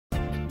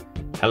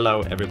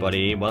Hello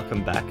everybody,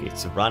 welcome back.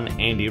 It's Run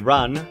Andy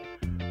Run,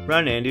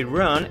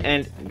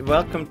 and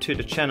welcome to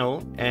the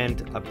channel.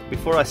 And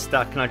before I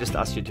start, can I just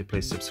ask you to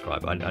please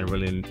subscribe? I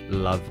really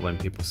love when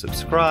people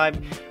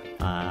subscribe.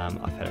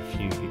 I've had a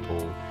few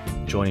people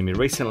joining me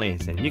recently,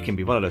 and you can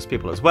be one of those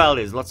people as well.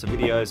 There's lots of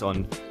videos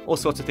on all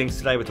sorts of things.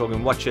 Today we're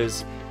talking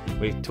watches,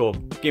 we talk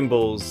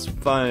gimbals,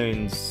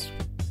 phones,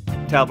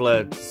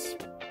 tablets,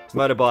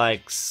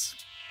 motorbikes,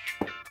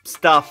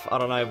 stuff, I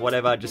don't know,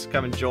 whatever. Just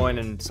come and join,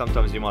 and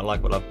sometimes you might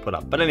like what I've put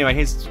up. But anyway,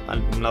 here's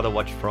another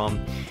watch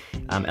from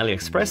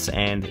Aliexpress,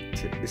 and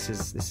this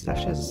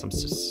actually has some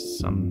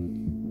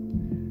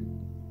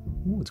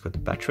ooh, it's got the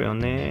battery on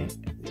there.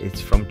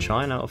 It's from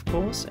China, of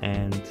course,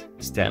 and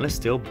stainless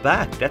steel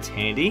back. That's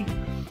handy.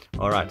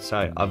 All right,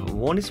 so I've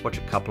worn this watch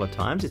a couple of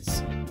times.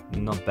 It's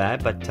not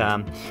bad, but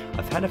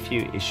I've had a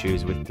few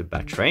issues with the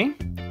battery.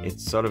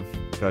 It sort of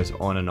goes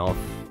on and off,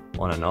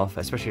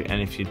 especially, and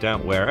if you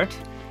don't wear it,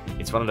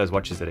 it's one of those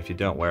watches that if you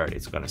don't wear it,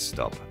 it's going to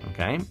stop,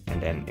 okay?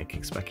 And then it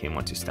kicks back in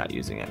once you start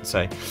using it.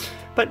 So,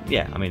 but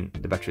yeah, I mean,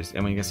 the battery's, I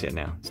mean, you can see it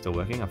now, it's still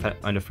working. I've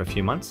owned it for a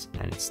few months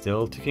and it's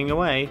still ticking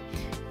away.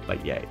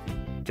 But yeah,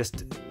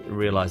 just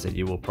realize that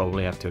you will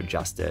probably have to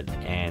adjust it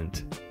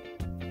and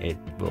it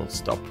will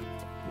stop.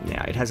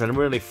 Now, it has a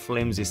really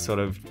flimsy sort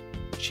of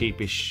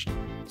cheapish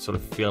sort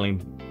of feeling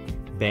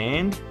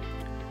band.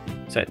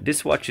 So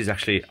this watch is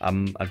actually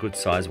a good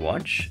size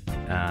watch.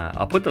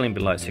 I'll put the link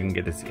below so you can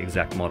get this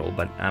exact model,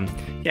 but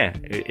yeah,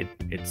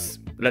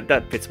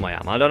 that fits my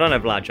arm. I don't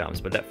have large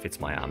arms, but that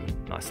fits my arm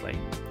nicely.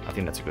 I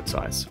think that's a good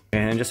size.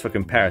 And just for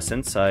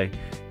comparison, so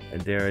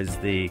there is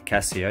the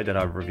Casio that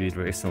I've reviewed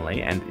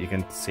recently, and you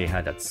can see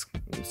how that's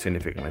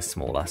significantly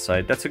smaller.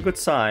 So that's a good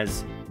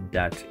size.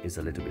 That is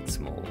a little bit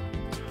small.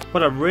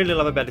 What I really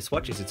love about this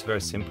watch is it's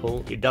very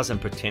simple. It doesn't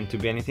pretend to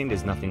be anything.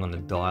 There's nothing on the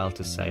dial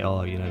to say,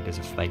 oh, you know, there's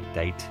a fake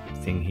date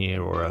thing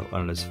here, or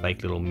one of those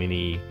fake little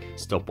mini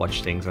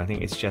stopwatch things. I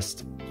think it's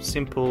just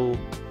simple,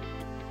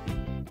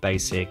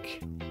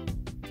 basic,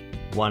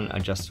 one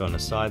adjuster on the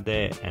side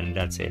there, and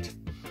that's it.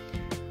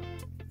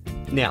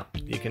 Now,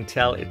 you can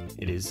tell it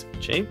is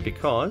cheap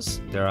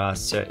because there are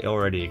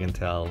already you can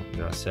tell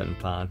there are certain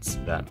parts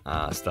that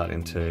are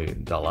starting to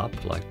dull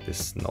up, like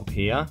this knob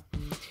here.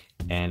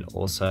 And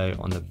also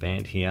on the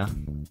band here,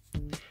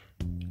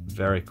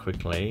 very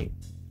quickly,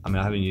 I mean,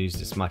 I haven't used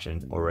this much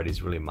and already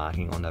it's really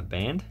marking on that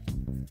band.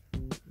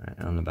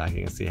 And on the back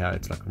you can see how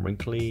it's like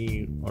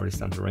wrinkly, already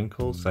starting to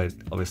wrinkle. So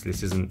obviously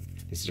this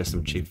is just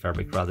some cheap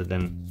fabric rather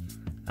than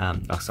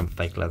like some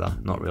fake leather,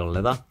 not real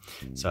leather.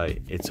 So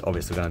it's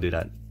obviously going to do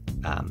that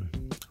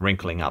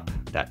wrinkling up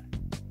that,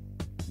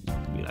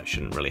 you know,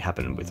 shouldn't really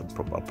happen with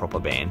a proper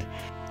band.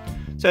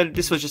 So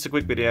this was just a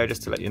quick video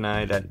just to let you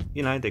know that,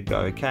 you know, they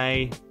go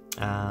okay.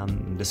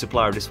 The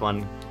supplier of this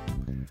one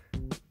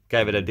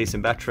gave it a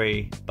decent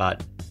battery,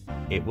 but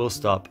it will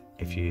stop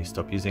if you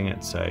stop using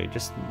it. So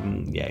just,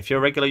 yeah, if you're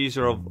a regular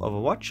user of a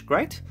watch,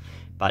 great.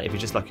 But if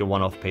it's just like your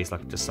one-off piece,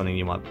 like just something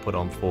you might put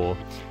on for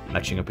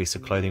matching a piece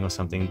of clothing or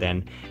something,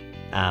 then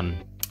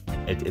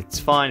it's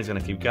fine, it's going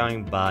to keep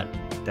going. But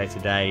day to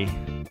day,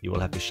 you will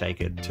have to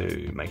shake it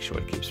to make sure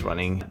it keeps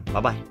running.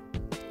 Bye-bye.